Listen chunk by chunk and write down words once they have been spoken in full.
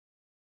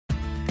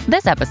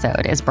This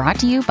episode is brought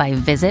to you by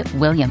Visit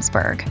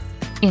Williamsburg.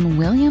 In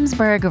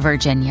Williamsburg,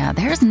 Virginia,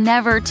 there's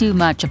never too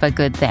much of a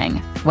good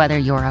thing. Whether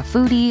you're a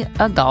foodie,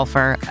 a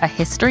golfer, a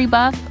history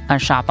buff, a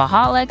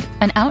shopaholic,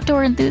 an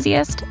outdoor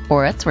enthusiast,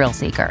 or a thrill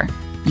seeker,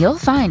 you'll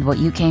find what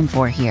you came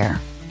for here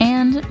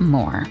and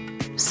more.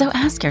 So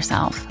ask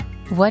yourself,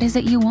 what is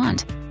it you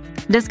want?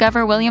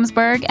 Discover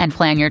Williamsburg and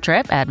plan your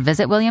trip at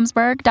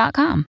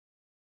visitwilliamsburg.com.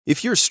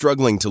 If you're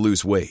struggling to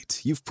lose weight,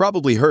 you've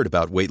probably heard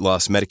about weight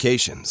loss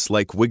medications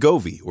like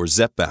Wegovy or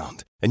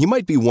Zepbound, and you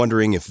might be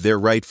wondering if they're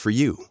right for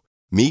you.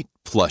 Meet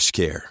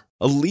PlushCare,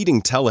 a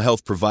leading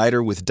telehealth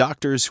provider with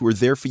doctors who are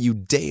there for you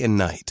day and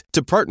night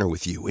to partner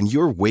with you in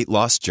your weight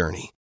loss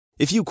journey.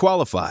 If you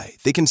qualify,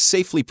 they can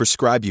safely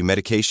prescribe you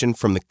medication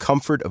from the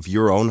comfort of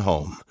your own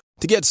home.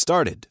 To get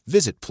started,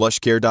 visit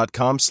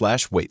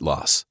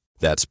plushcare.com/weight-loss.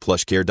 That's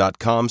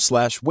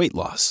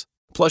plushcare.com/weight-loss.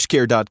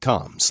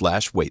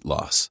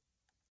 plushcare.com/weight-loss.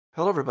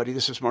 Hello, everybody.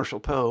 This is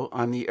Marshall Poe.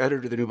 I'm the editor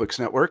of the New Books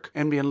Network.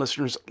 NBN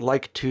listeners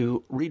like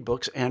to read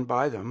books and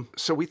buy them.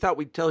 So we thought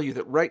we'd tell you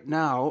that right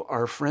now,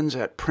 our friends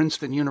at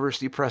Princeton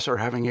University Press are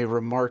having a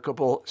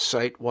remarkable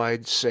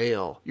site-wide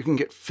sale. You can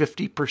get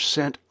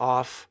 50%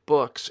 off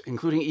books,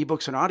 including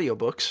ebooks and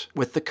audiobooks,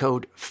 with the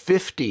code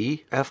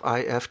 50,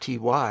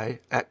 F-I-F-T-Y,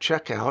 at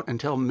checkout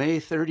until May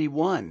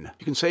 31.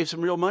 You can save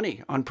some real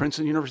money on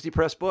Princeton University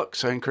Press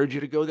books. I encourage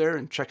you to go there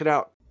and check it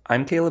out.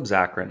 I'm Caleb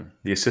Zachrin,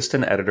 the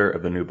assistant editor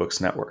of the New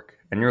Books Network,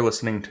 and you're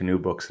listening to New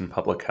Books in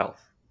Public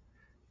Health.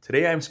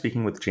 Today I'm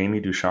speaking with Jamie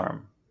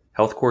Ducharme,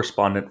 health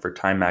correspondent for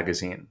Time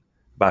magazine,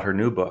 about her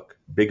new book,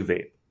 Big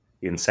Vape,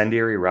 The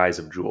Incendiary Rise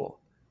of Juul,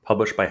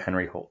 published by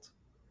Henry Holt.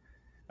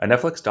 A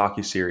Netflix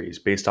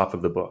docuseries based off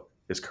of the book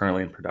is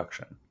currently in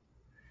production.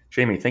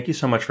 Jamie, thank you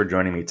so much for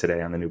joining me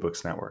today on the New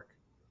Books Network.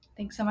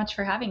 Thanks so much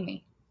for having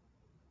me.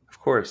 Of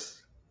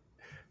course.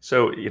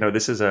 So,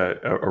 this is a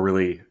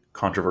really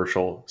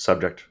controversial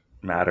subject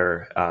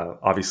matter.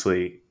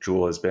 Obviously,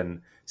 Juul has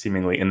been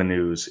seemingly in the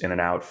news, in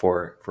and out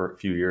for a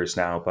few years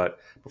now. But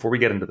before we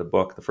get into the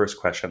book, the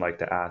first question I'd like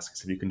to ask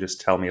is if you can just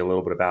tell me a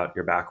little bit about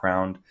your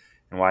background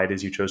and why it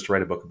is you chose to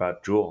write a book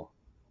about Juul.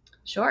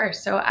 Sure.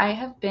 So I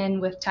have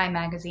been with Time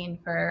magazine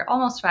for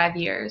almost 5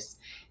 years.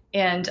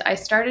 And I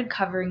started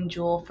covering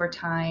Juul for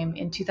Time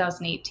in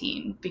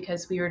 2018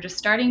 because we were just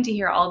starting to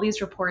hear all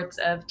these reports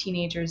of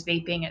teenagers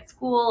vaping at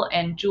school,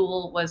 and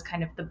Juul was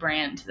kind of the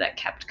brand that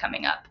kept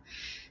coming up.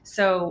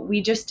 So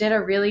we just did a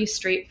really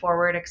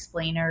straightforward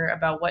explainer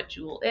about what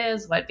Juul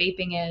is, what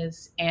vaping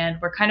is, and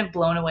we're kind of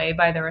blown away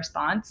by the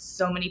response.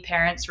 So many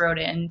parents wrote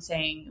in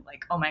saying,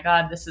 like, oh my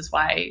God, this is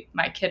why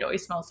my kid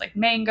always smells like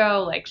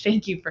mango. Like,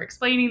 thank you for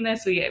explaining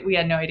this. We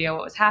had no idea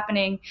what was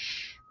happening.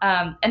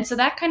 And so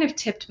that kind of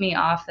tipped me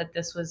off that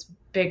this was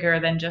bigger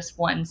than just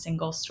one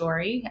single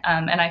story.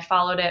 And I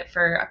followed it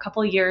for a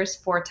couple of years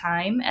for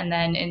Time, and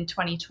then in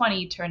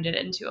 2020 turned it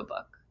into a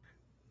book.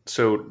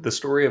 So the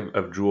story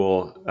of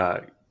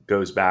Juul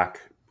goes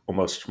back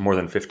almost more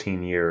than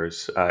 15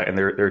 years. And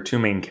there are two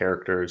main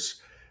characters,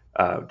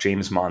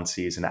 James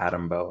Monsees and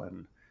Adam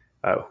Bowen.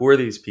 Who are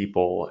these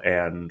people,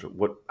 and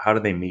how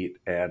did they meet,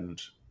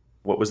 and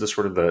what was the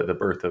sort of the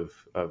birth of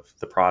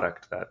the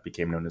product that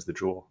became known as the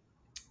Juul?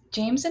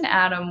 James and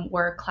Adam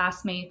were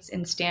classmates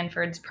in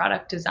Stanford's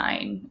product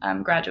design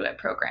graduate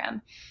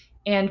program.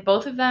 And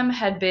both of them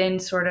had been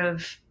sort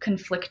of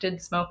conflicted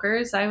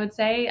smokers, I would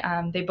say.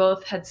 They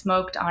both had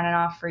smoked on and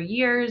off for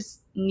years.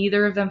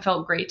 Neither of them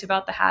felt great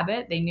about the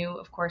habit. They knew,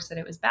 of course, that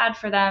it was bad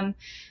for them.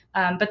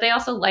 But they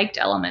also liked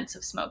elements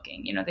of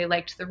smoking. They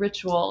liked the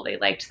ritual. They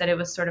liked that it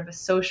was sort of a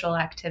social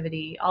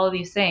activity, all of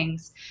these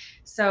things.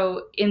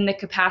 So in the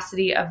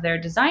capacity of their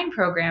design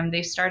program,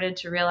 they started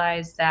to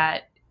realize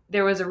that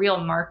there was a real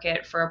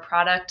market for a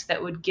product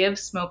that would give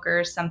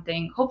smokers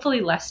something hopefully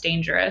less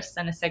dangerous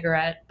than a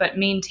cigarette, but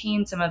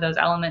maintain some of those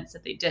elements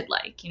that they did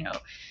like,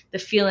 the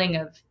feeling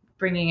of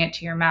bringing it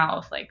to your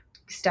mouth, like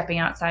stepping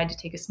outside to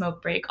take a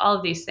smoke break, all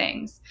of these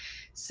things.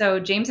 So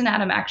James and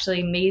Adam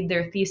actually made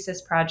their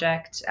thesis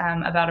project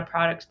about a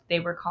product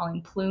they were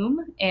calling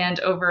Plume. And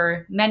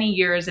over many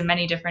years and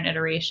many different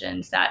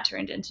iterations, that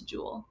turned into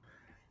Juul.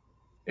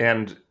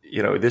 And,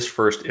 this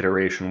first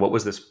iteration, what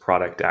was this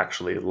product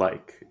actually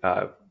like?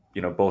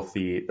 Both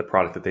the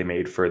product that they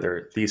made for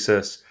their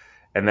thesis,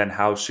 and then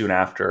how soon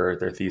after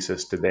their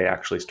thesis did they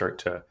actually start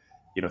to,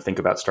 think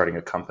about starting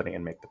a company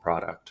and make the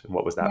product? And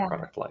what was that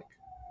product like?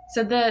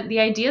 So the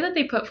idea that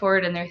they put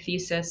forward in their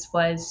thesis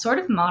was sort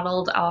of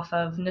modeled off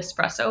of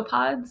Nespresso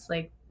pods,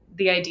 like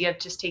the idea of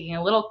just taking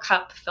a little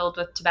cup filled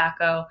with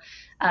tobacco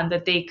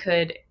that they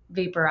could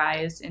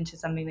vaporize into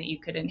something that you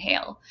could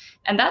inhale.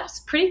 And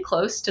that's pretty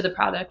close to the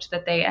product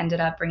that they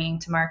ended up bringing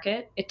to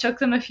market. It took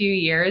them a few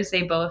years.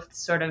 They both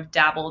sort of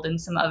dabbled in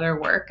some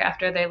other work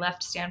after they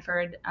left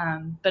Stanford,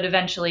 but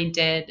eventually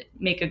did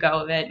make a go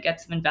of it, get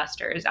some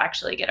investors,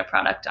 actually get a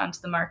product onto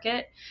the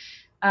market.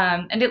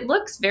 And it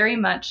looks very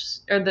much,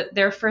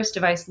 their first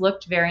device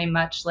looked very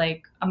much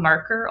like a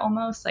marker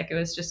almost, like it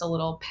was just a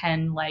little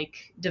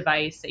pen-like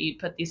device that you'd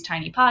put these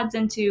tiny pods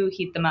into,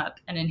 heat them up,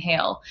 and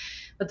inhale.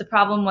 But the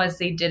problem was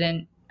they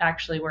didn't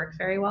actually work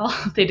very well.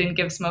 They didn't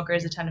give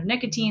smokers a ton of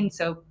nicotine,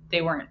 so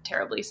they weren't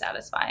terribly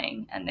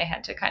satisfying, and they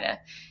had to kind of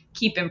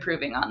keep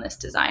improving on this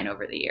design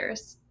over the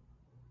years.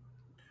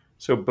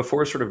 So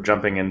before sort of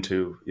jumping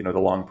into, the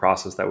long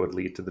process that would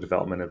lead to the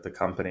development of the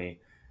company,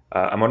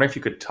 I'm wondering if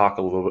you could talk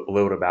a little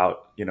bit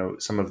about,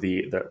 some of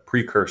the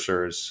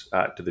precursors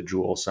to the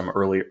Juul, some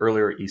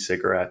earlier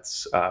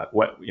e-cigarettes.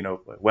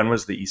 When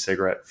was the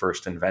e-cigarette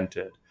first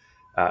invented,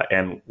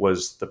 and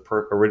was the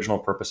original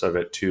purpose of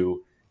it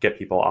to get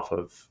people off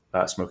of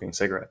smoking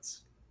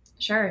cigarettes?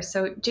 Sure.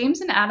 So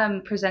James and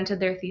Adam presented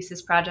their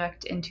thesis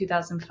project in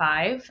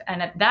 2005.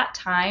 And at that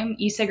time,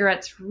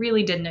 e-cigarettes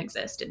really didn't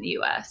exist in the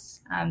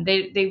US.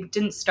 They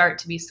didn't start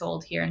to be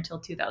sold here until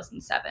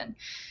 2007.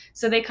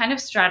 So they kind of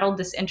straddled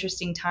this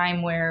interesting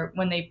time where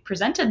when they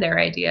presented their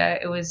idea,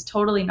 it was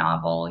totally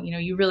novel.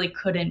 You really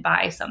couldn't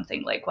buy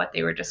something like what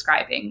they were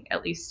describing,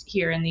 at least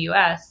here in the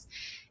US.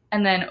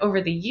 And then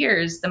over the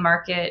years, the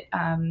market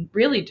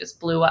really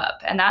just blew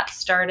up. And that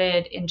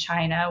started in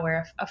China,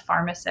 where a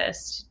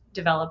pharmacist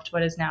developed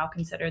what is now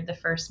considered the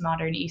first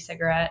modern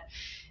e-cigarette.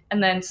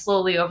 And then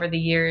slowly over the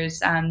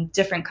years,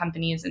 different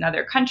companies in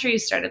other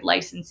countries started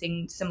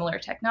licensing similar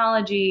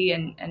technology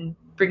and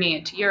bringing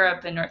it to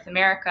Europe and North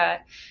America.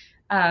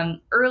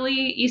 Early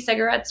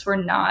e-cigarettes were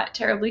not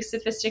terribly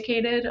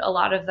sophisticated. A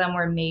lot of them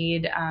were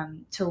made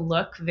to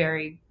look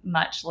very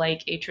much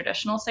like a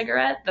traditional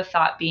cigarette, the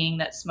thought being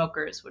that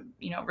smokers would,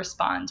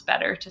 respond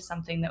better to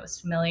something that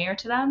was familiar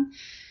to them.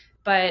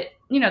 But,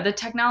 the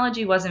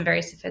technology wasn't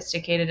very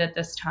sophisticated at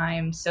this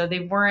time, so they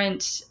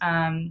weren't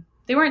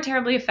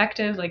terribly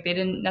effective. Like, they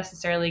didn't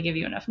necessarily give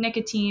you enough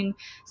nicotine.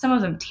 Some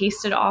of them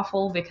tasted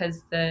awful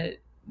because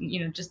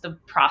just the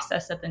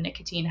process that the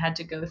nicotine had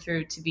to go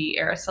through to be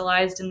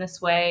aerosolized in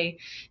this way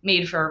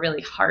made for a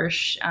really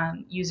harsh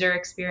user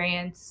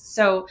experience.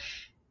 So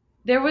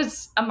there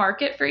was a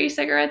market for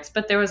e-cigarettes,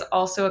 but there was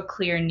also a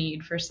clear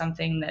need for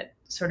something that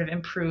sort of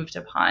improved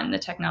upon the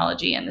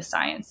technology and the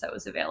science that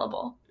was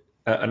available.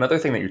 Another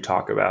thing that you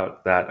talk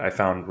about that I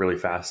found really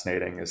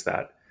fascinating is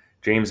that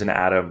James and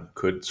Adam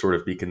could sort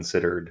of be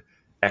considered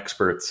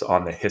experts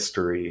on the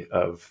history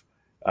of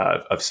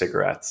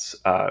cigarettes.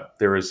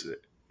 There was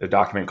a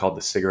document called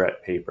the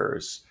Cigarette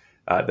Papers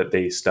that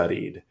they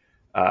studied,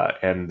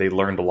 and they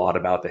learned a lot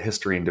about the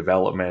history and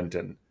development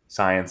and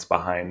science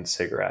behind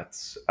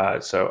cigarettes.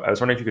 So I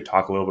was wondering if you could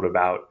talk a little bit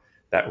about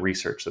that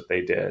research that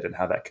they did and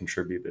how that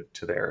contributed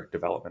to their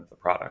development of the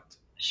product.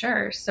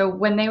 Sure. So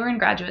when they were in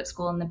graduate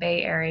school in the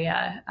Bay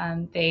Area,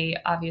 they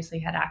obviously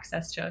had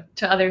access to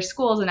other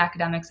schools and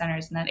academic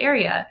centers in that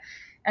area.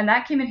 And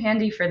that came in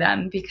handy for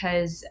them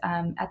because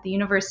at the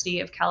University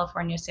of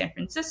California, San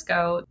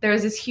Francisco, there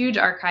was this huge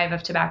archive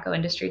of tobacco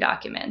industry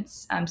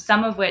documents,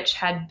 some of which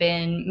had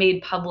been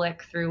made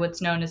public through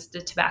what's known as the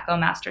Tobacco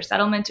Master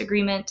Settlement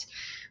Agreement,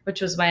 which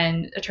was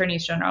when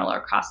attorneys general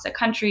across the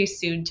country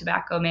sued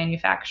tobacco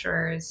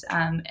manufacturers,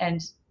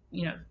 and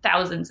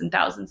thousands and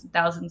thousands and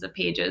thousands of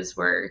pages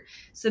were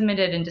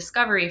submitted in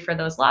discovery for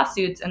those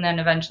lawsuits and then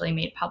eventually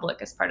made public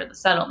as part of the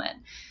settlement.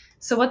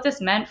 So what this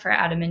meant for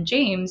Adam and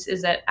James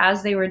is that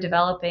as they were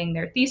developing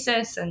their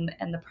thesis and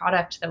the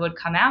product that would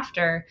come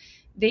after,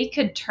 they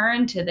could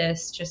turn to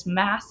this just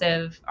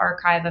massive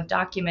archive of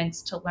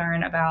documents to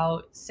learn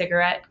about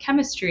cigarette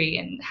chemistry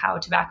and how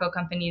tobacco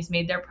companies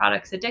made their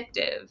products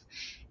addictive.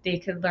 They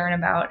could learn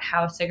about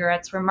how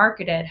cigarettes were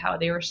marketed, how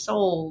they were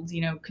sold,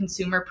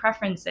 consumer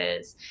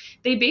preferences.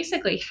 They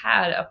basically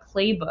had a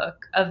playbook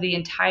of the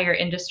entire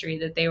industry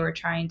that they were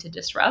trying to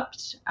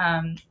disrupt.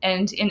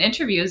 And in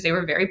interviews, they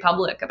were very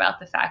public about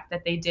the fact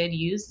that they did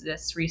use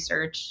this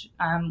research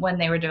when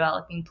they were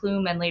developing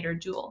Ploom and later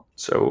Juul.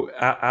 So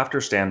after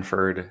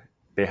Stanford,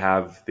 they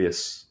have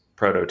this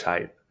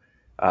prototype.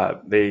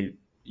 They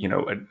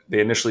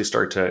initially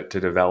start to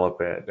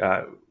develop it.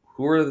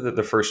 Who were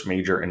the first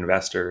major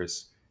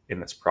investors in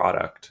this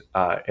product,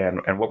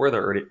 and what were the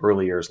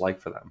early years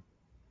like for them?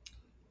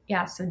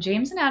 Yeah, so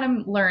James and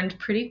Adam learned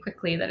pretty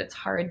quickly that it's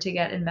hard to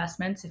get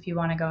investments if you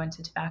want to go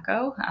into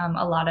tobacco.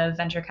 A lot of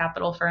venture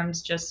capital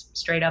firms just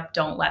straight up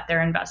don't let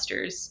their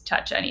investors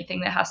touch anything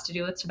that has to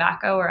do with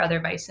tobacco or other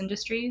vice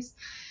industries.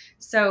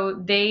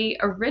 So they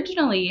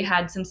originally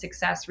had some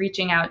success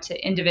reaching out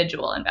to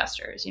individual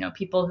investors,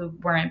 people who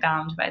weren't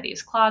bound by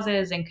these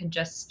clauses and could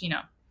just,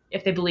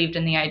 if they believed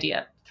in the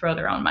idea, throw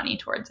their own money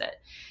towards it.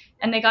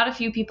 And they got a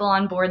few people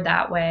on board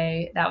that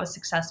way. That was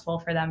successful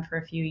for them for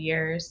a few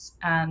years.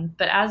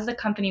 But as the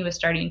company was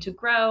starting to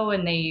grow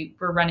and they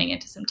were running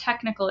into some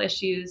technical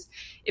issues,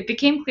 it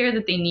became clear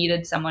that they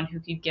needed someone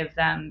who could give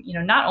them,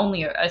 not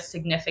only a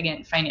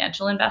significant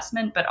financial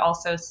investment, but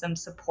also some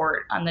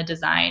support on the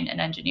design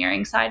and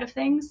engineering side of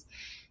things.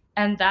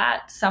 And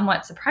that,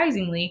 somewhat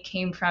surprisingly,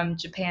 came from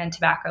Japan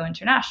Tobacco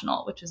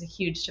International, which was a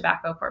huge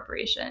tobacco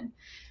corporation.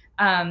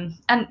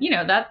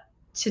 That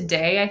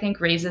today, I think,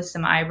 raises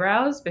some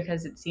eyebrows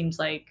because it seems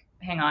like,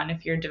 hang on,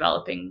 if you're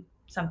developing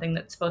something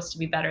that's supposed to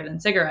be better than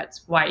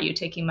cigarettes, why are you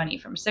taking money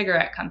from a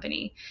cigarette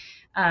company?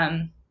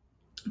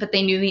 But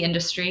they knew the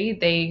industry.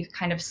 They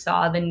kind of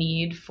saw the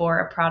need for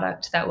a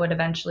product that would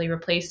eventually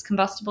replace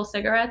combustible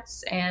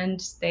cigarettes,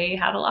 and they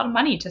had a lot of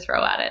money to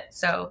throw at it.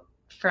 So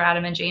for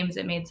Adam and James,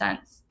 it made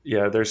sense.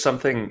 Yeah, there's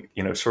something,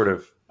 sort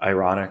of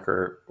ironic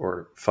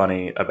or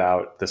funny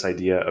about this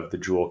idea of the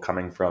Juul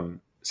coming from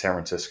San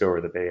Francisco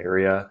or the Bay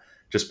Area,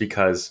 just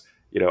because,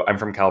 I'm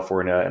from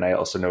California and I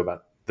also know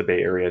about the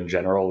Bay Area in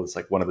general. It's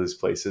like one of those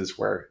places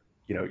where,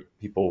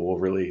 people will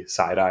really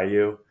side eye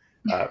you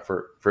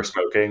for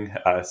smoking.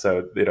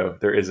 So,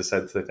 there is a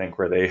sense, I think,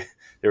 where they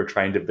were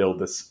trying to build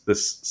this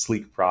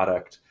sleek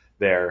product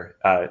there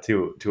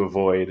to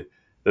avoid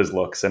those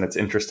looks. And it's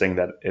interesting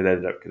that it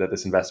ended up that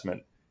this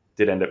investment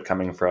did end up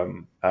coming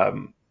from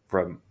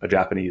a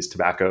Japanese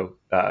tobacco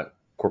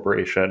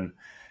corporation.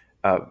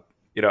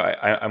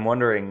 I'm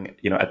wondering,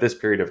 at this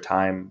period of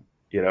time,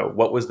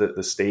 what was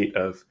the state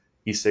of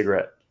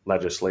e-cigarette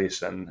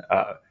legislation,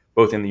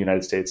 both in the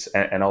United States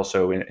and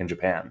also in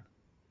Japan?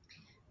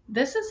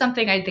 This is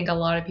something I think a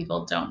lot of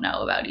people don't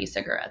know about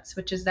e-cigarettes,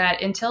 which is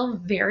that until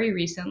very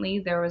recently,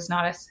 there was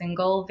not a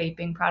single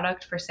vaping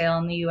product for sale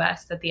in the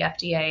US that the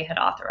FDA had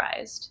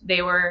authorized.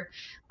 They were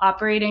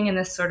operating in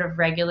this sort of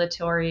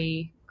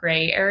regulatory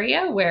gray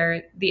area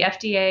where the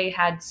FDA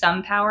had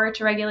some power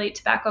to regulate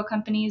tobacco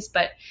companies,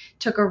 but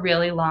took a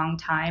really long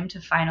time to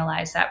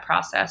finalize that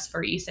process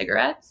for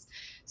e-cigarettes.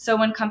 So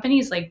when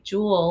companies like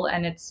Juul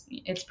and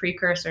its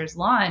precursors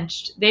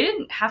launched, they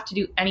didn't have to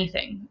do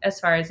anything as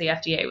far as the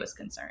FDA was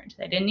concerned.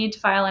 They didn't need to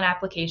file an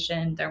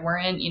application. There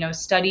weren't,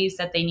 studies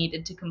that they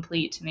needed to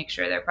complete to make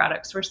sure their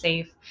products were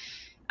safe.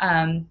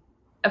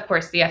 Of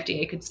course, the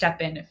FDA could step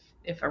in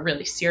if a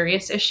really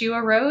serious issue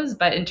arose,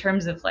 but in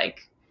terms of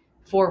like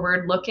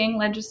forward-looking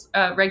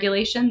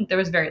regulation, there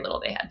was very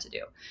little they had to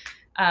do.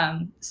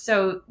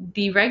 So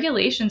the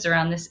regulations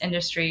around this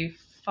industry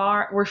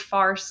were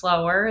far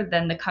slower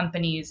than the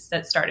companies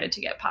that started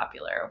to get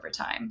popular over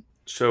time.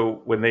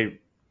 So when they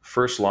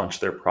first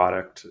launched their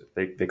product,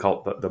 they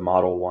called it the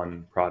Model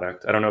 1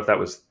 product. I don't know if that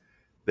was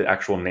the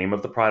actual name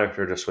of the product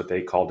or just what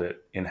they called it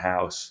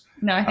in-house.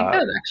 No, I think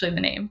that was actually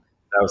the name.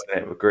 That was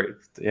the name. Great.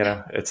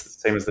 It's the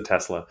same as the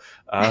Tesla.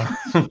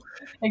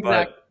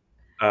 Exactly.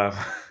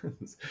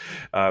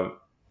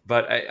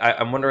 But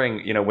I'm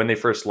wondering, when they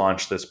first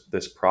launched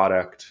this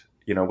product,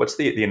 what's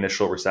the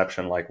initial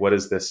reception like? What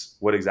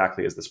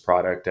exactly is this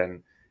product,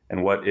 and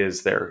what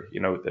is their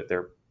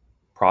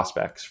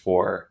prospects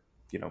for,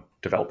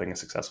 developing a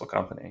successful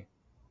company?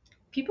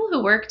 People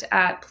who worked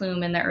at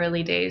Plume in the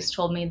early days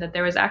told me that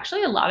there was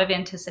actually a lot of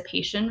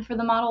anticipation for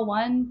the Model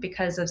 1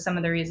 because of some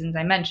of the reasons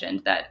I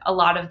mentioned, that a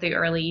lot of the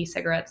early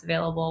e-cigarettes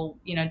available,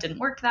 didn't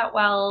work that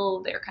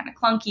well. They were kind of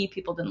clunky.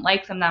 People didn't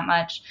like them that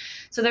much.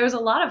 So there was a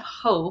lot of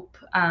hope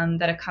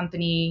that a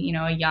company,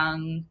 a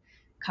young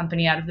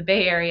company out of the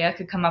Bay Area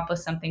could come up with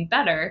something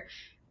better.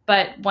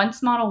 But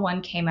once Model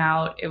 1 came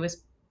out, it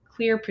was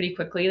clear pretty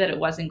quickly that it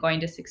wasn't going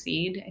to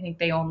succeed. I think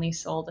they only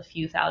sold a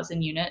few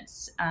thousand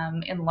units,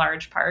 in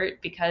large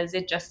part because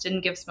it just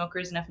didn't give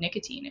smokers enough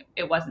nicotine.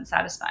 It wasn't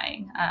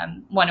satisfying.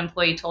 One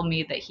employee told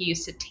me that he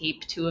used to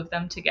tape two of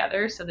them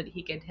together so that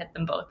he could hit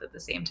them both at the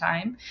same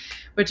time,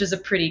 which is a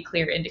pretty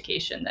clear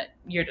indication that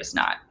you're just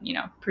not,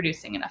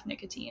 producing enough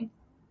nicotine.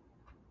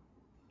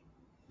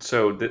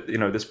 So,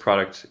 this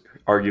product,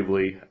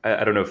 arguably,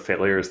 I don't know if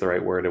failure is the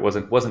right word. It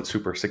wasn't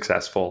super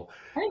successful.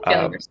 I think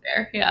failure's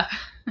fair, yeah.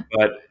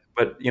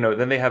 But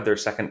then they have their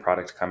second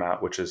product come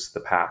out, which is the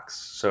PAX.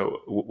 So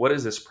what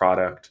is this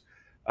product,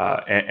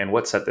 and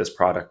what set this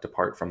product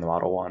apart from the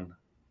Model 1?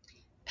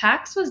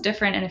 PAX was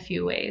different in a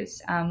few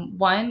ways.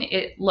 One,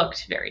 it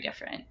looked very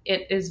different.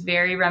 It is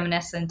very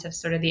reminiscent of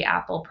sort of the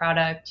Apple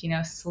product,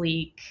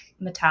 sleek,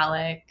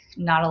 metallic,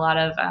 not a lot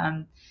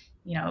of,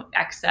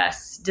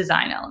 excess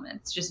design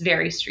elements, just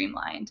very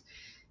streamlined.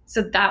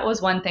 So that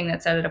was one thing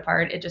that set it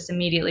apart. It just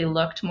immediately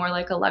looked more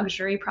like a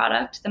luxury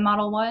product, the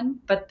Model 1.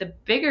 But the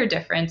bigger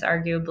difference,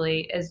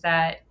 arguably, is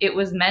that it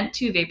was meant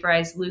to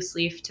vaporize loose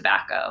leaf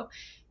tobacco.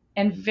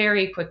 And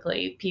very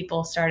quickly,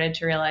 people started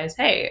to realize,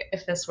 hey,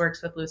 if this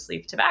works with loose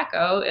leaf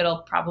tobacco, it'll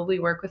probably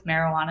work with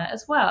marijuana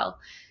as well.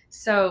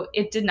 So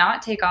it did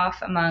not take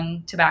off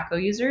among tobacco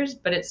users,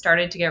 but it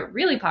started to get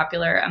really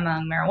popular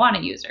among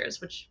marijuana users,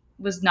 which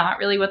was not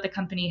really what the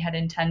company had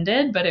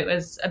intended, but it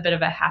was a bit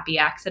of a happy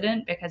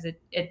accident because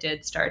it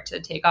did start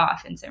to take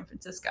off in San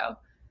Francisco.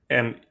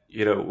 And,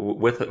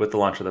 with the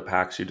launch of the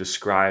PAX, you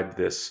described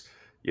this,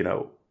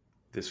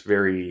 this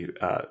very,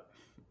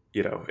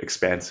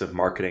 expansive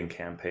marketing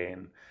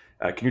campaign.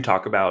 Can you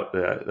talk about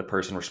the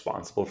person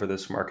responsible for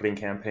this marketing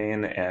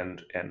campaign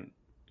and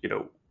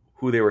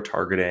who they were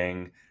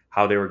targeting,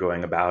 how they were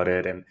going about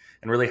it, and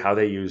really how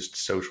they used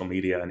social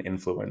media and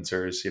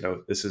influencers?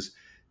 This is,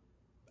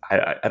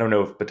 I don't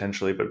know if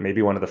potentially, but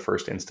maybe one of the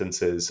first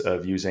instances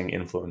of using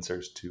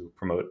influencers to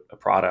promote a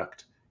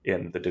product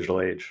in the digital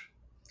age.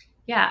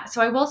 Yeah,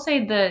 so I will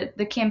say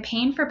the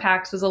campaign for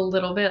PAX was a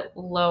little bit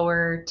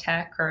lower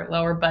tech or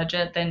lower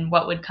budget than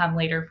what would come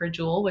later for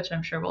Juul, which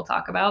I'm sure we'll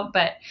talk about.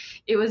 But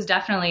it was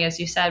definitely, as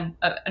you said,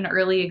 an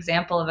early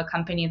example of a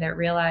company that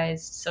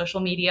realized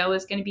social media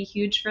was going to be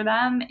huge for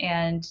them,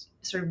 and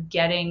sort of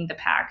getting the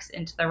PAX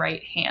into the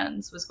right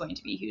hands was going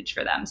to be huge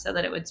for them, so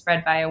that it would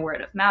spread via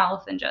word of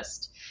mouth and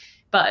just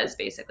buzz,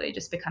 basically,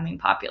 just becoming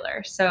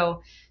popular.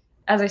 So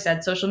as I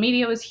said, social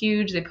media was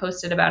huge. They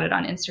posted about it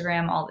on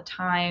Instagram all the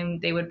time.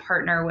 They would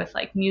partner with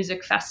like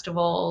music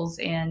festivals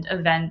and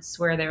events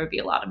where there would be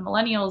a lot of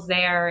millennials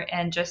there,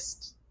 and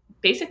just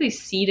basically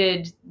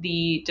seeded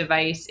the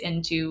device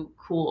into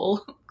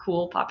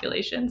cool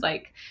populations,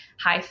 like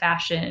high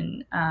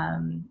fashion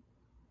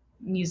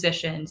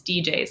musicians,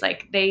 DJs.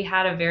 Like they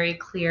had a very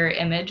clear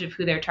image of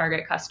who their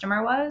target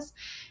customer was.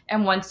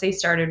 And once they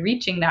started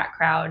reaching that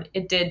crowd,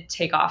 it did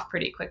take off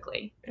pretty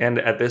quickly. And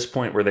at this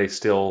point, were they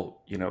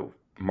still,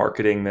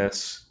 marketing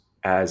this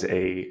as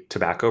a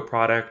tobacco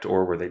product,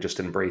 or were they just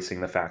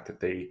embracing the fact that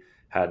they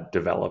had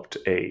developed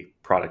a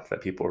product that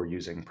people were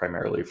using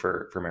primarily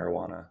for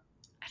marijuana?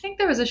 I think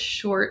there was a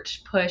short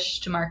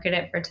push to market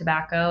it for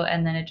tobacco,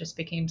 and then it just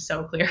became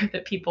so clear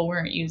that people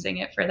weren't using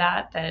it for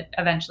that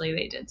eventually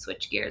they did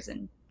switch gears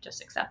and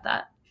just accept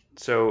that.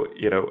 So,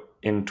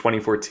 in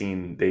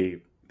 2014,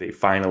 they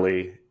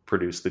finally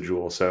produced the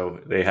Juul. So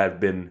they had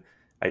been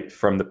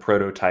from the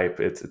prototype.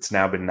 It's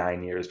now been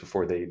 9 years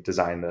before they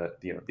designed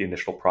the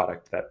initial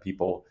product that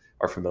people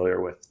are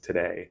familiar with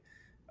today.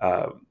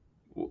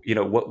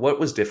 What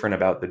was different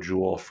about the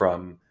Juul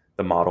from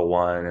the Model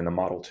 1 and the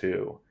Model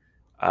 2?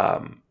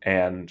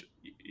 And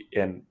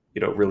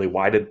really,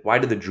 why did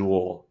the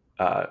Juul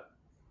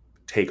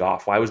take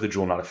off? Why was the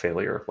Juul not a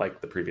failure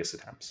like the previous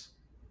attempts?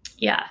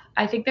 Yeah,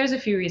 I think there's a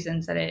few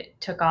reasons that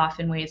it took off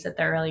in ways that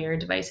the earlier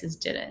devices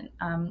didn't.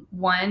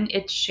 One,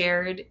 it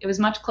was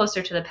much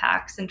closer to the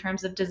PAX in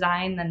terms of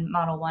design than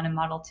Model 1 and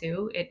Model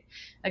 2. It,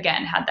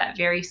 again, had that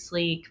very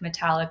sleek,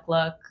 metallic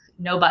look,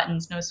 no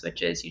buttons, no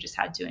switches. You just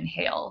had to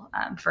inhale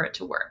for it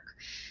to work.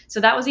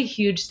 So that was a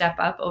huge step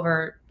up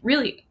over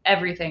really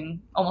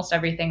almost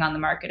everything on the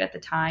market at the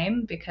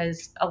time,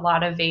 because a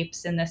lot of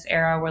vapes in this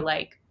era were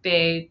like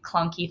big,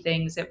 clunky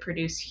things that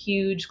produce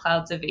huge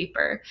clouds of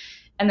vapor.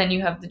 And then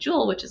you have the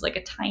Juul, which is like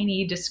a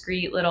tiny,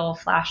 discreet little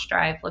flash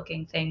drive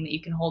looking thing that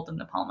you can hold in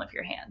the palm of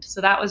your hand. So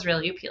that was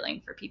really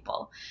appealing for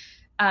people.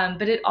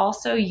 But it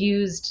also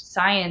used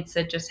science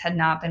that just had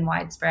not been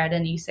widespread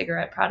in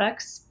e-cigarette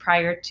products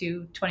prior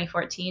to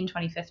 2014,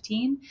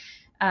 2015,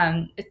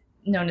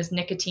 known as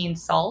nicotine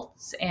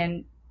salts.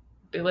 And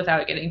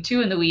without getting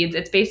too in the weeds,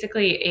 it's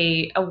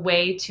basically a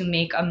way to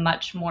make a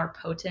much more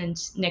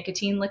potent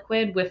nicotine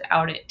liquid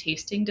without it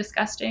tasting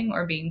disgusting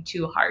or being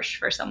too harsh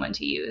for someone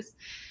to use.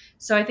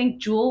 So I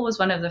think Juul was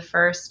one of the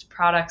first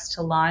products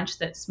to launch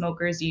that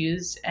smokers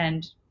used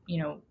and,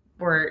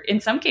 were in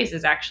some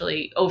cases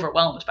actually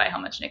overwhelmed by how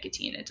much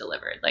nicotine it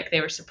delivered. Like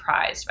they were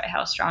surprised by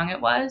how strong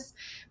it was,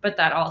 but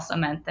that also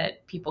meant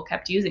that people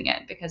kept using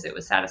it because it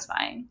was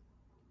satisfying.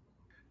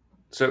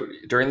 So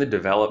during the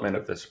development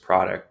of this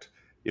product,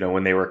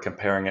 when they were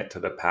comparing it to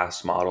the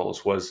past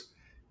models,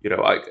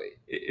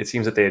 it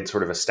seems that they had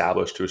sort of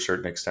established to a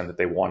certain extent that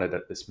they wanted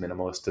this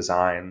minimalist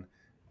design.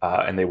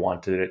 And they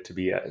wanted it to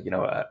be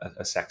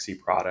a sexy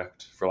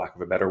product, for lack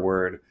of a better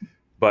word.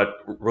 But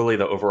really,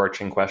 the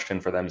overarching question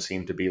for them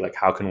seemed to be like,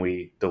 how can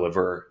we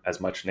deliver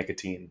as much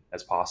nicotine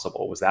as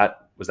possible? Was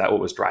that what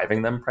was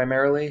driving them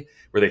primarily?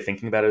 Were they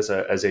thinking about it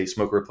as a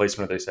smoke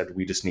replacement, or they said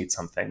we just need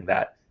something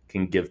that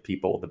can give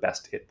people the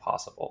best hit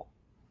possible?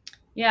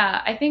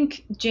 Yeah, I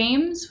think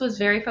James was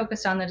very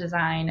focused on the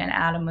design and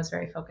Adam was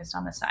very focused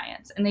on the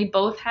science. And they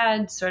both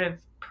had sort of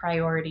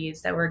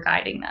priorities that were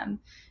guiding them.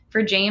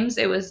 For James,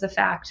 it was the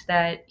fact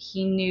that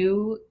he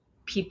knew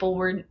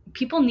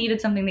people needed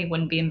something they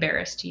wouldn't be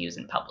embarrassed to use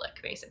in public,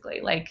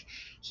 basically. Like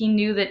he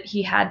knew that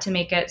he had to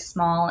make it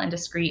small and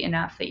discreet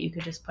enough that you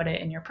could just put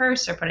it in your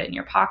purse or put it in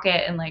your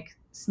pocket and like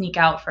sneak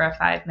out for a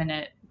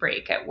 5-minute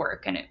break at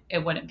work, and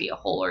it wouldn't be a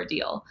whole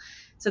ordeal.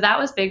 So that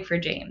was big for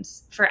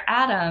James. For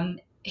Adam,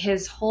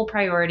 his whole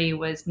priority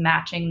was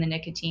matching the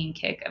nicotine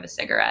kick of a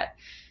cigarette.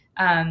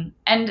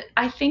 And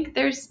I think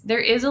there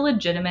is a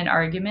legitimate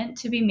argument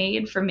to be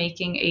made for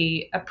making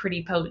a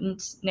pretty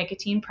potent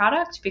nicotine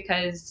product,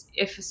 because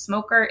if a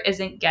smoker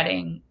isn't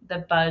getting the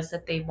buzz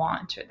that they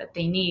want or that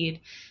they need,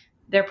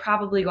 they're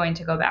probably going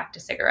to go back to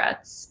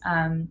cigarettes.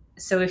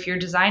 So if you're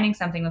designing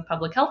something with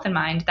public health in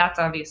mind, that's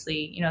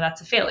obviously,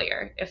 that's a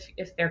failure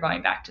if they're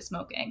going back to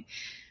smoking.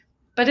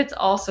 But it's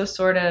also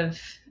sort of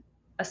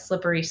a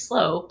slippery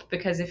slope,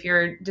 because if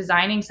you're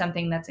designing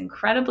something that's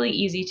incredibly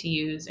easy to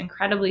use,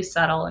 incredibly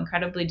subtle,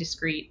 incredibly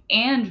discreet,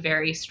 and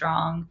very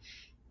strong,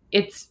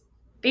 it's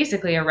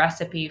basically a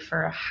recipe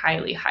for a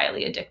highly,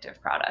 highly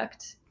addictive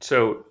product.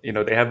 So,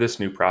 they have this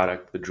new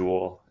product, the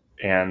Juul,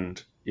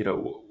 and,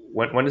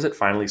 when does it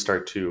finally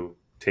start to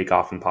take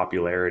off in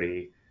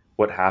popularity?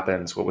 What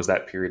happens? What was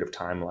that period of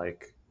time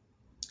like?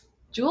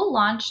 Juul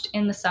launched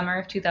in the summer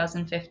of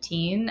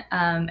 2015.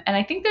 And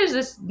I think there's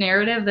this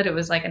narrative that it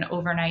was like an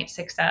overnight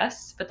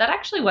success, but that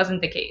actually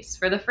wasn't the case.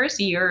 For the first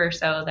year or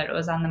so that it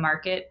was on the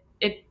market,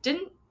 it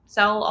didn't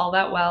sell all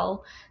that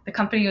well. The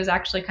company was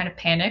actually kind of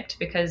panicked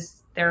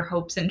because their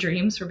hopes and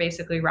dreams were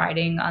basically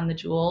riding on the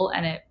Juul,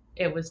 and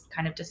it was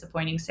kind of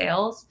disappointing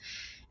sales.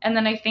 And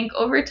then I think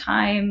over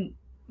time,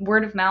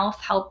 word of mouth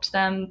helped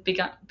them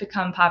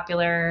become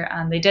popular.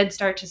 They did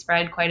start to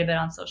spread quite a bit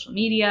on social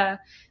media.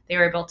 They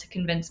were able to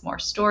convince more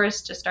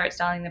stores to start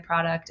selling the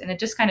product, and it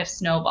just kind of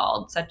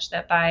snowballed such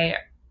that by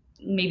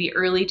maybe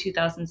early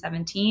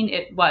 2017,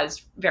 it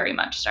was very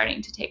much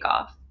starting to take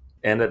off.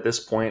 And at this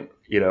point,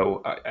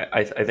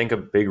 I think a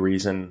big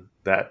reason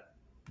that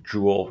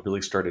Juul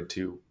really started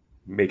to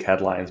make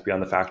headlines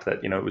beyond the fact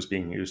that, it was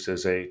being used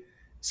as a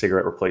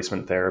cigarette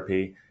replacement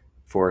therapy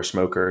for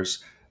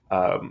smokers,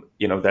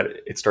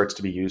 that it starts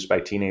to be used by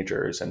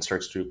teenagers and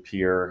starts to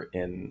appear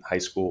in high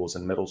schools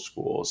and middle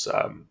schools.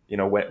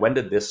 When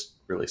did this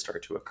really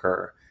start to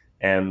occur?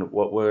 And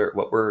what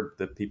were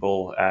the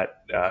people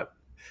at,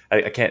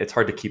 I can't, it's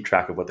hard to keep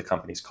track of what the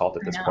company's called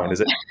at this point.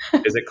 Is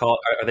it called,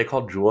 are they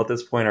called Juul at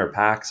this point, or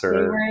PAX? Or?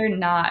 They were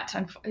not.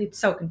 It's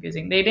so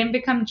confusing. They didn't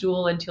become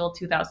Juul until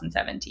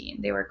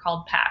 2017. They were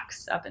called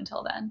PAX up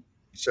until then.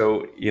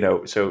 So,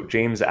 so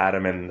James,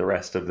 Adam, and the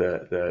rest of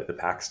the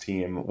PAX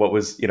team, what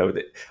was,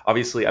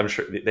 obviously I'm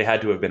sure they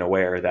had to have been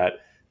aware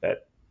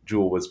that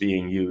Juul was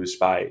being used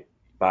by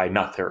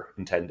not their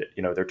intended,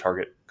 their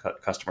target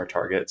customer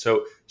target.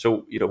 So,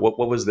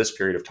 what was this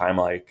period of time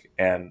like?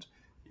 And,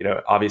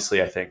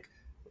 obviously I think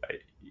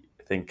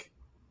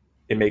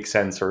it makes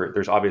sense, or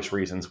there's obvious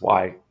reasons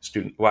why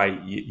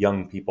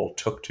young people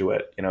took to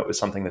it. It was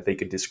something that they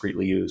could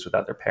discreetly use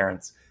without their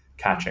parents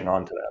catching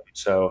on to them.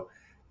 So,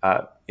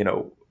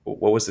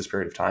 what was this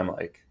period of time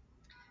like?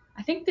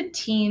 I think the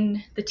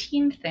teen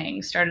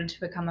thing started to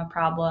become a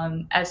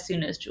problem as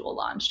soon as Juul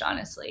launched,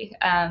 honestly.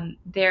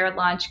 Their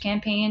launch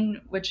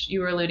campaign, which you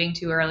were alluding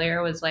to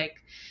earlier, was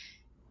like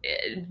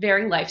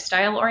very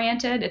lifestyle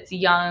oriented. It's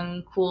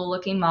young, cool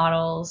looking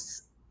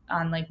models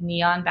on like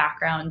neon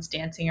backgrounds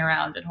dancing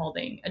around and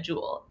holding a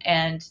Juul.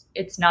 And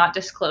it's not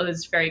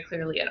disclosed very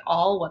clearly at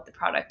all what the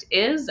product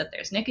is, that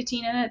there's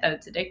nicotine in it, that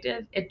it's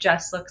addictive. It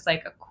just looks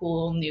like a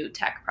cool new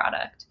tech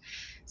product.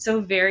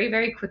 So very,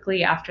 very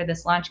quickly after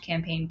this launch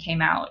campaign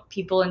came out,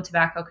 people in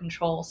tobacco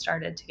control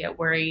started to get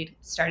worried,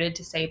 started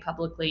to say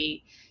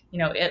publicly,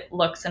 it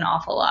looks an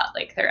awful lot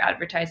like they're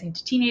advertising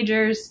to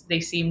teenagers. They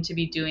seem to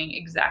be doing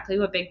exactly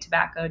what Big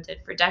Tobacco did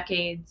for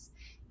decades.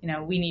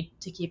 We need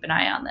to keep an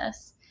eye on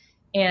this.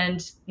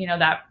 And,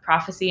 that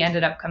prophecy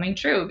ended up coming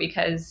true,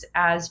 because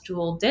as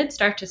Juul did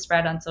start to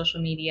spread on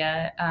social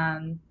media,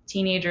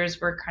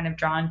 teenagers were kind of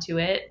drawn to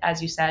it. As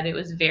you said, it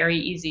was very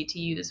easy to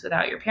use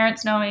without your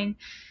parents knowing.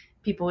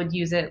 People would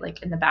use it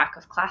like in the back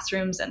of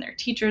classrooms and their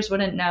teachers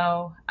wouldn't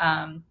know.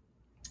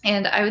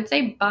 And I would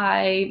say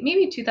by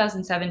maybe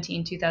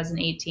 2017,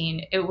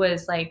 2018, it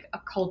was like a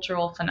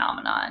cultural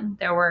phenomenon.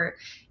 There were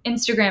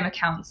Instagram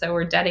accounts that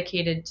were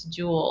dedicated to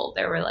Juul.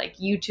 There were like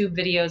YouTube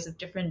videos of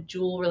different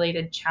Juul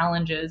related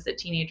challenges that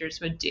teenagers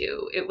would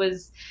do. It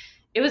was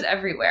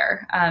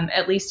everywhere,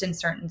 at least in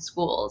certain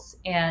schools.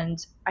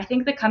 And I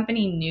think the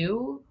company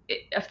knew,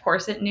 of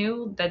course it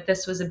knew that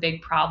this was a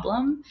big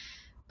problem.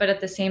 But at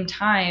the same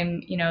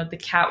time, the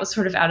cat was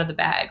sort of out of the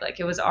bag. Like,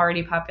 it was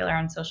already popular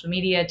on social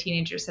media.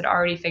 Teenagers had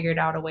already figured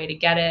out a way to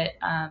get it.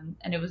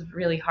 And it was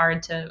really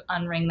hard to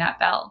unring that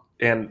bell.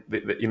 And,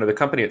 the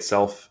company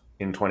itself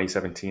in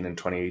 2017 and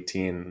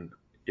 2018,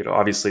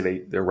 obviously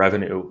their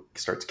revenue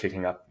starts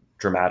kicking up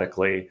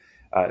dramatically.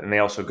 And they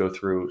also go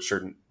through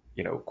certain,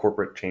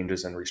 corporate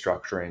changes and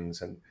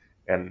restructurings.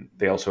 And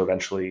they also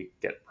eventually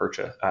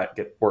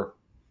or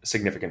a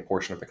significant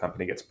portion of the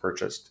company gets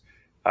purchased.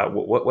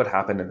 What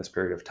happened in this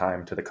period of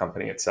time to the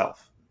company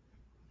itself?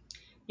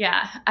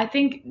 Yeah, I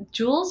think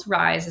Juul's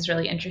rise is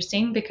really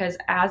interesting because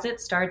as it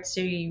starts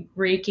to be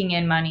raking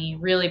in money,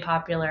 really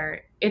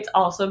popular, it's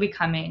also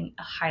becoming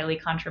a highly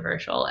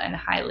controversial and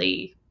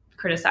highly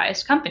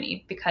criticized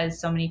company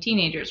because so many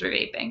teenagers were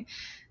vaping.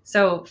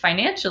 So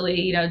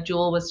financially,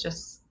 Juul was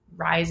just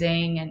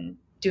rising and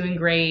doing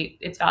great,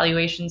 its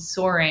valuation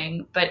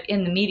soaring, but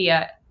in the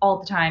media all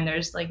the time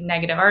there's like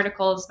negative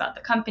articles about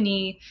the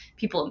company.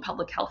 People in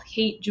public health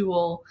hate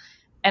Juul.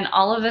 And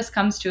all of this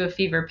comes to a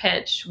fever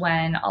pitch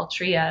when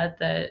Altria,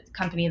 the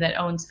company that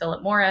owns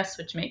Philip Morris,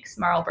 which makes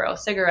Marlboro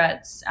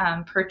cigarettes,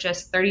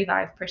 purchased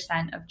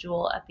 35% of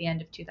Juul at the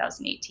end of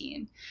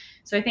 2018.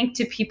 So I think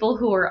to people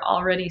who were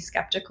already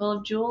skeptical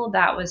of Juul,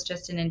 that was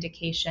just an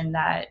indication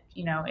that,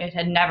 it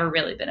had never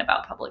really been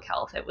about public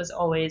health. It was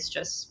always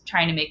just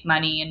trying to make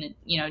money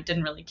and,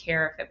 didn't really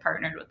care if it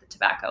partnered with the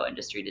tobacco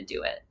industry to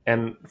do it.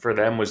 And for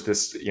them, was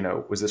this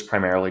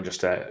primarily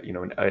just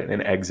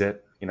an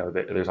exit?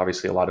 There's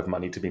obviously a lot of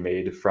money to be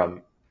made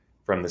from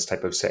this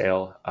type of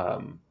sale,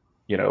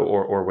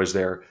 or was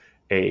there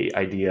a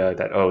idea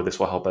that, this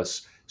will help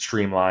us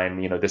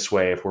streamline, this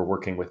way, if we're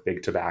working with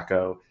Big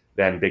Tobacco,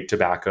 then Big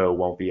Tobacco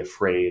won't be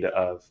afraid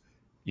of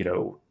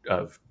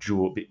of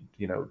Juul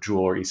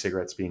or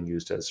e-cigarettes being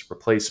used as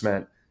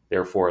replacement.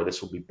 Therefore,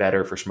 this will be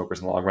better for smokers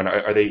in the long run.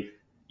 Are they,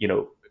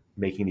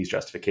 making these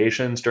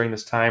justifications during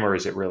this time, or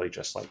is it really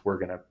just like we're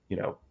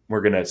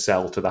gonna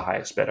sell to the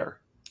highest bidder?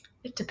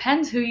 It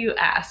depends who you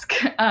ask.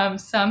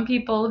 Some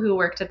people who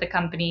worked at the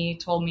company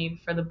told me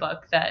for the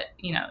book that,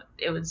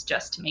 it was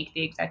just to make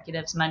the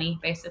executives money,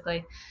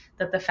 basically,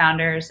 that the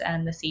founders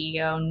and the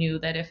CEO knew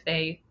that if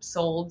they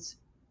sold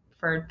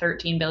for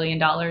 $13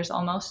 billion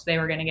almost, they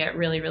were going to get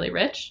really, really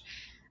rich.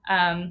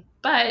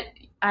 But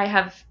I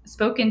have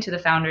spoken to the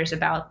founders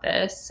about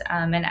this,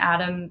 and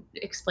Adam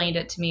explained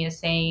it to me as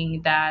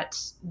saying that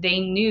they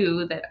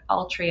knew that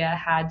Altria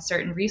had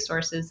certain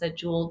resources that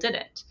Juul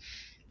didn't.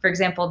 For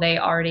example, they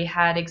already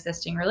had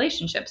existing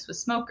relationships with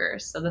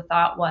smokers. So the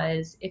thought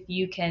was, if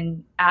you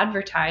can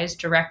advertise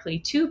directly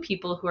to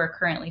people who are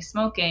currently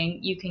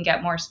smoking, you can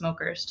get more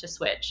smokers to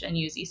switch and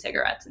use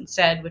e-cigarettes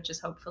instead, which is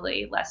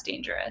hopefully less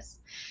dangerous.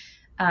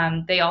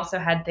 They also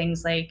had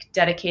things like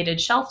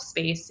dedicated shelf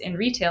space in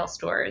retail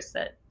stores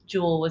that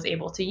Juul was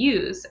able to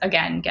use,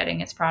 again,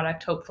 getting its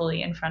product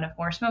hopefully in front of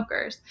more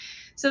smokers.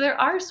 So there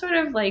are sort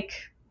of like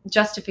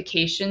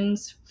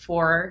justifications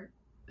for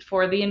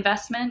the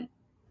investment.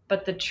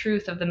 But the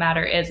truth of the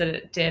matter is that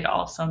it did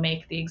also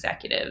make the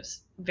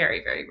executives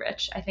very, very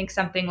rich. I think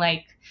something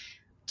like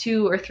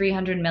 $200 or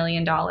 $300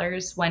 million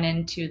went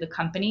into the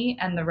company,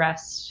 and the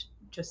rest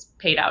just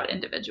paid out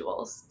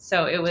individuals.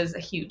 So it was a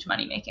huge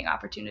money-making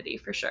opportunity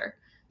for sure.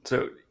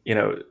 So,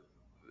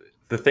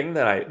 the thing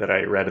that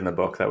I read in the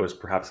book that was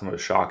perhaps the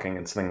most shocking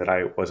and something that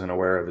I wasn't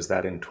aware of is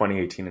that in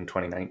 2018 and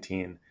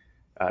 2019,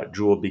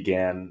 Juul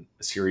began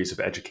a series of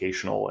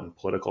educational and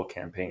political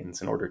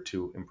campaigns in order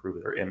to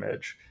improve their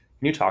image.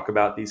 Can you talk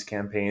about these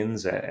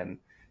campaigns and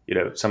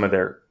some of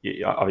their,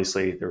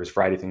 obviously there was a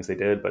variety of things they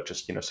did, but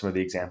just, some of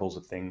the examples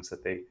of things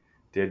that they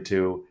did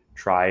to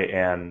try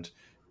and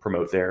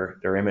promote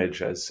their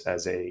image as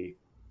a,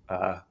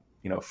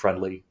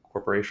 friendly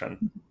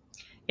corporation?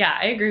 Yeah,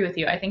 I agree with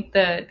you. I think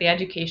the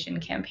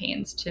education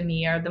campaigns to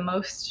me are the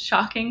most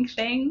shocking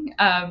thing.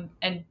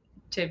 And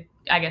to,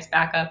 I guess,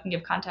 back up and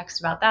give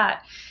context about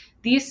that,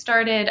 these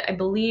started, I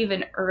believe,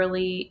 in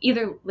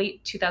either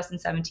late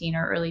 2017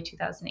 or early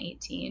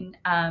 2018.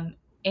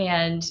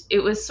 And it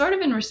was sort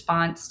of in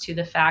response to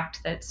the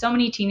fact that so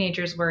many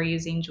teenagers were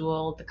using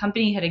Juul. The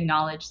company had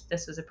acknowledged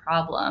this was a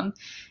problem,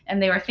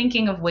 and they were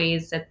thinking of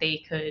ways that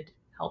they could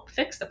help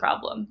fix the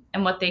problem.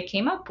 And what they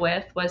came up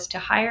with was to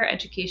hire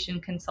education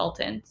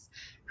consultants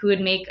who would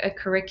make a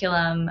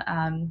curriculum,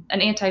 an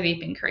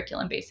anti-vaping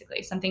curriculum,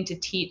 basically, something to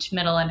teach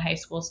middle and high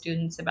school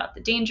students about the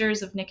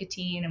dangers of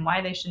nicotine and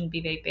why they shouldn't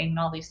be vaping and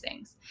all these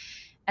things.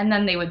 And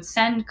then they would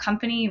send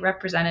company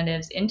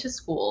representatives into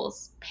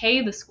schools,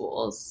 pay the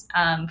schools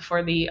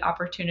for the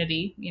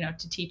opportunity,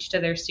 to teach to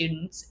their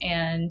students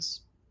and,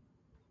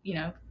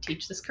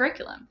 teach this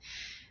curriculum,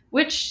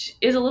 which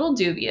is a little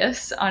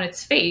dubious on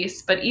its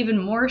face, but even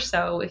more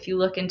so if you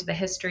look into the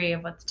history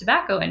of what the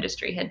tobacco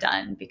industry had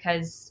done,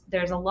 because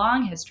there's a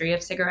long history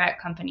of cigarette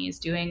companies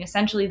doing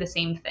essentially the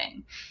same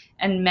thing.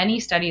 And many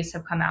studies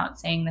have come out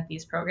saying that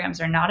these programs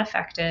are not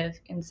effective.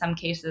 In some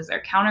cases,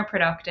 they're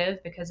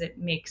counterproductive because it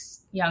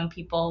makes young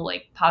people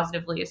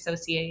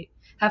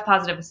have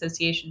positive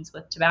associations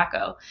with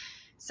tobacco.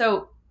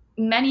 So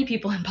many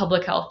people in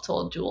public health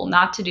told Juul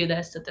not to do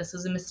this, that this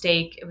was a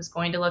mistake, it was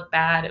going to look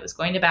bad, it was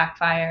going to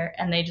backfire,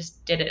 and they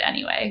just did it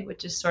anyway,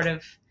 which is sort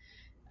of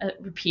a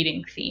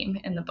repeating theme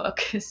in the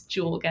book, is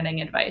Juul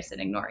getting advice and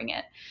ignoring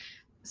it.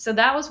 So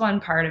that was one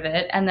part of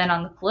it. And then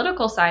on the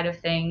political side of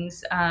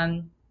things,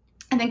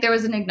 I think there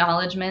was an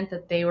acknowledgement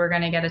that they were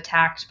going to get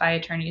attacked by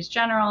attorneys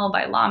general,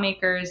 by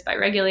lawmakers, by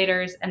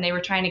regulators, and they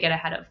were trying to get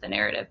ahead of the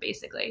narrative,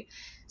 basically.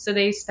 So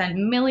they spent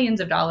millions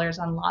of dollars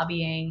on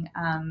lobbying.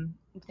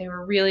 They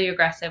were really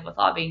aggressive with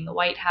lobbying the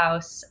White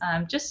House,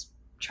 just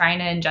trying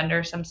to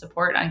engender some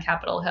support on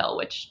Capitol Hill,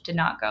 which did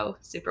not go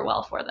super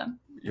well for them.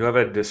 You have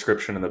a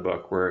description in the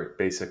book where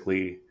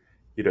basically,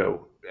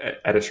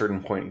 at a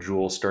certain point,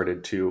 Juul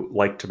started to,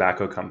 like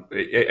tobacco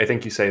I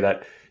think you say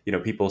that,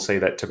 people say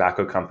that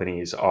tobacco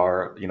companies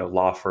are,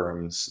 law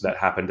firms that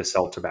happen to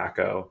sell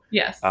tobacco.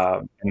 Yes.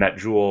 And that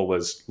Juul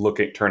was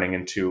turning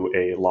into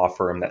a law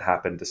firm that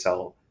happened to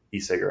sell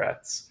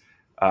e-cigarettes.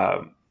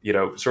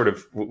 Sort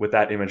of with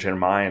that image in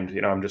mind,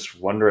 I'm just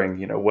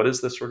wondering, what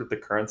is the sort of the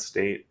current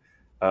state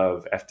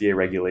of FDA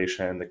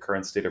regulation, the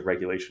current state of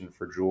regulation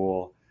for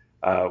Juul?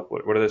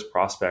 What are those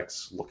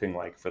prospects looking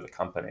like for the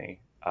company?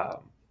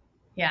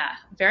 Yeah,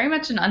 very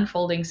much an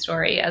unfolding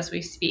story as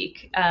we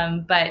speak.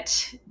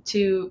 But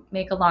to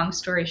make a long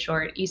story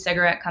short,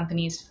 e-cigarette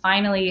companies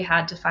finally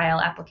had to file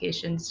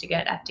applications to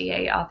get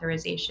FDA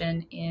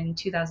authorization in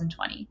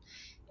 2020.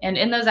 And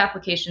in those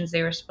applications,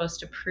 they were supposed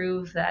to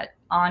prove that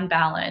on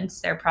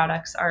balance, their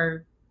products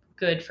are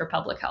good for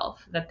public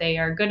health, that they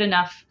are good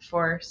enough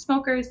for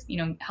smokers,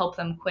 help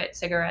them quit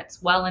cigarettes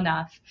well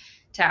enough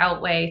to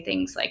outweigh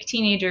things like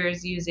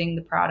teenagers using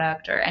the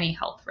product or any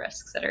health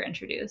risks that are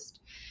introduced.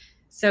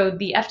 So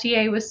the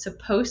FDA was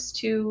supposed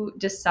to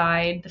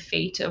decide the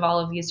fate of all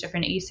of these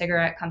different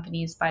e-cigarette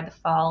companies by the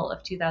fall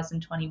of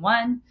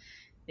 2021.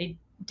 They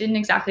didn't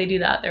exactly do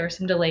that. There were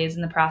some delays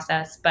in the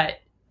process, but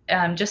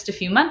just a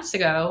few months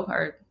ago,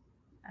 or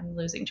I'm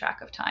losing track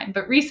of time,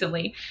 but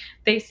recently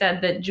they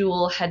said that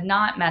Juul had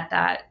not met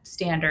that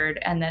standard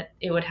and that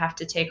it would have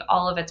to take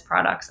all of its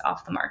products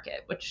off the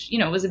market, which,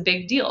 was a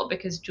big deal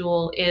because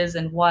Juul is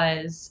and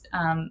was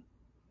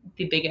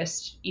the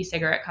biggest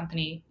e-cigarette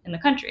company in the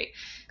country.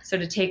 So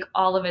to take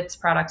all of its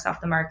products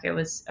off the market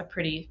was a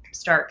pretty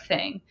stark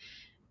thing.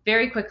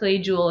 Very quickly,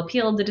 Juul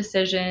appealed the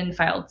decision,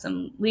 filed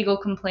some legal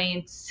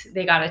complaints.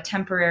 They got a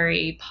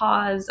temporary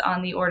pause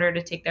on the order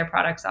to take their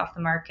products off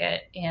the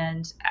market.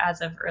 And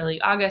as of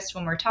early August,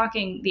 when we're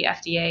talking, the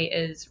FDA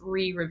is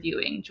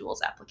re-reviewing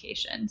Juul's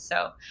application.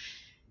 So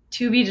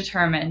to be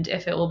determined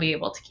if it will be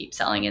able to keep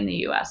selling in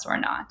the US or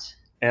not.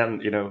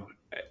 And,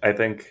 I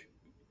think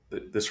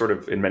the sort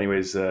of, in many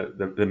ways, the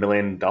 $1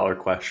 million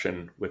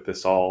question with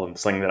this all, and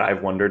something that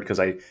I've wondered,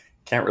 because I've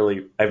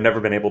never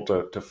been able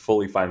to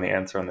fully find the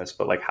answer on this,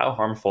 but like, how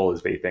harmful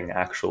is vaping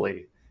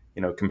actually,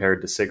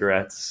 compared to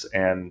cigarettes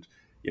and,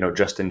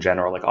 just in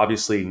general? Like,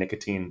 obviously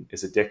nicotine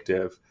is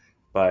addictive,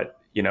 but,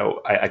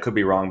 I could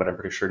be wrong, but I'm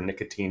pretty sure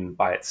nicotine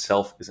by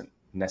itself isn't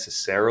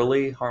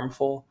necessarily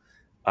harmful.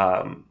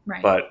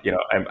 Right. But,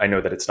 I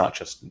know that it's not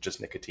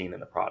just nicotine in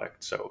the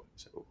product. So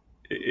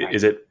Right.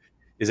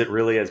 Is it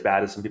really as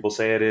bad as some people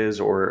say it is,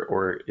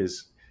 or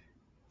is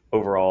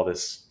overall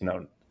this,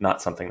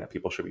 not something that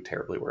people should be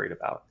terribly worried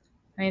about?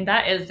 I mean,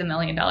 that is the $1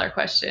 million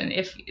question.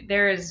 If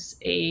there is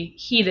a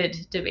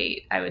heated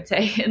debate, I would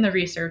say, in the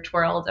research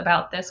world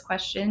about this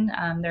question,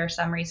 there are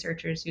some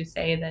researchers who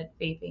say that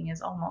vaping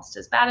is almost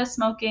as bad as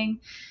smoking.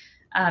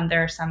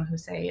 There are some who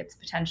say it's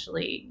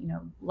potentially,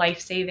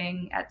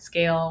 life-saving at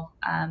scale.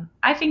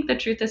 I think the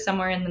truth is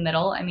somewhere in the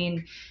middle. I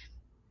mean,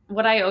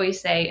 what I always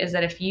say is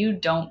that if you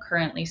don't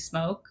currently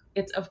smoke,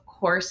 it's of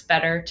course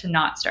better to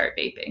not start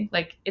vaping.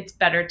 Like, it's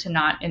better to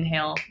not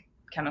inhale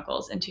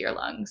chemicals into your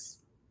lungs,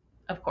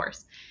 of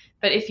course.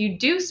 But if you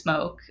do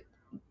smoke,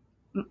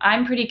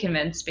 I'm pretty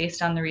convinced,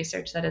 based on the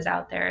research that is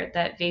out there,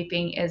 that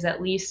vaping is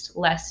at least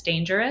less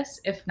dangerous,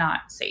 if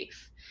not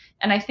safe.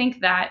 And I think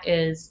that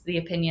is the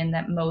opinion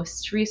that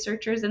most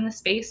researchers in the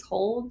space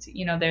hold.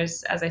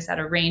 There's, as I said,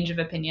 a range of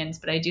opinions,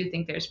 but I do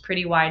think there's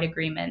pretty wide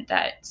agreement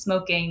that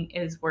smoking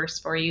is worse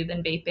for you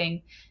than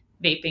vaping.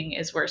 Vaping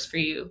is worse for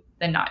you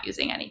than not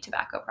using any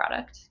tobacco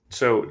product.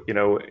 So,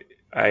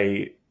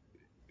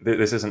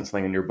 this isn't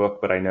something in your book,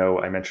 but I know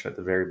I mentioned at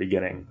the very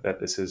beginning that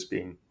this is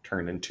being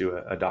turned into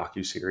a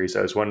docu-series.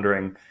 I was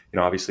wondering,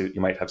 obviously you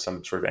might have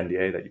some sort of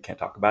NDA that you can't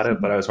talk about it,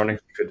 but I was wondering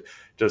if you could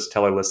just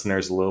tell our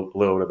listeners a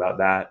little bit about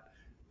that,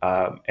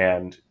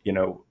 and,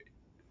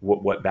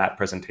 what that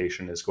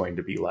presentation is going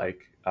to be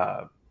like,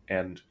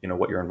 and,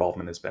 what your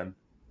involvement has been.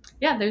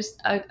 Yeah, there's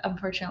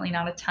unfortunately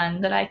not a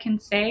ton that I can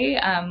say.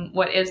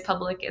 What is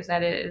public is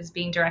that it is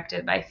being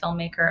directed by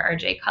filmmaker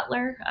R.J.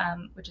 Cutler,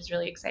 which is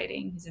really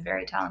exciting. He's a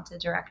very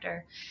talented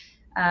director.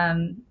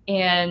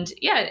 And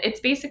yeah,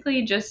 it's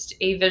basically just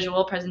a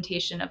visual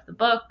presentation of the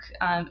book.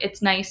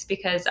 It's nice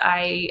because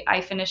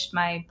I finished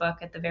my book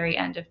at the very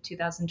end of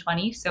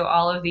 2020. So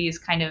all of these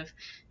kind of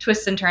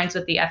twists and turns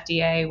with the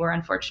FDA were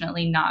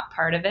unfortunately not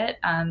part of it.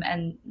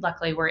 And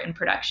luckily we're in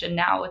production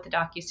now with the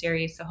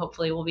docuseries. So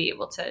hopefully we'll be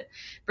able to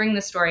bring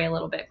the story a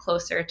little bit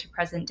closer to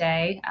present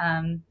day.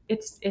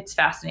 It's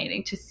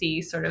fascinating to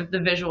see sort of the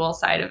visual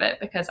side of it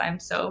because I'm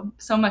so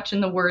much in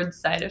the words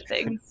side of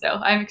things. So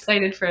I'm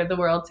excited for the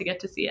world to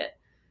get to see it.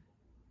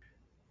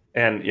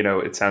 And,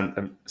 it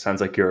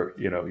sounds like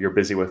you're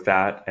busy with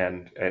that.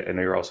 And I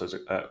know you're also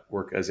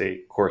work as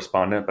a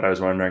correspondent, but I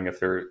was wondering if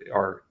there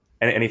are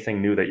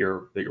anything new that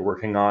you're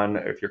working on,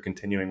 if you're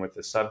continuing with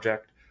this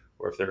subject,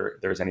 or if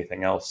there's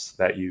anything else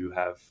that you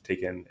have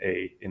taken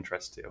a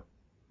interest to.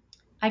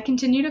 I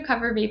continue to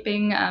cover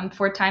vaping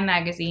for Time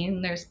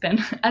Magazine. There's been,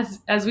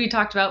 as we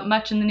talked about,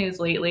 much in the news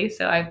lately,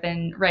 so I've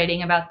been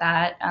writing about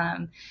that.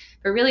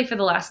 But really, for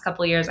the last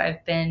couple of years,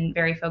 I've been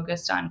very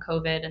focused on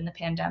COVID and the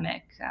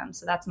pandemic.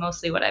 So that's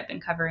mostly what I've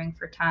been covering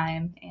for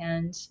Time.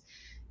 And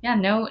yeah,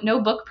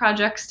 no book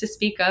projects to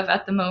speak of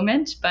at the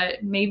moment,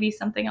 but maybe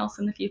something else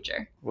in the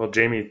future. Well,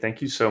 Jamie, thank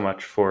you so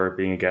much for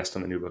being a guest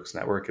on the New Books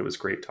Network. It was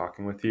great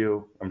talking with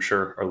you. I'm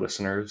sure our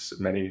listeners,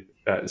 many,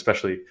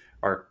 especially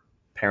our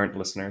parent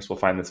listeners, will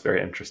find this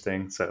very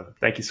interesting. So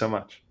thank you so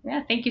much.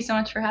 Yeah, thank you so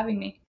much for having me.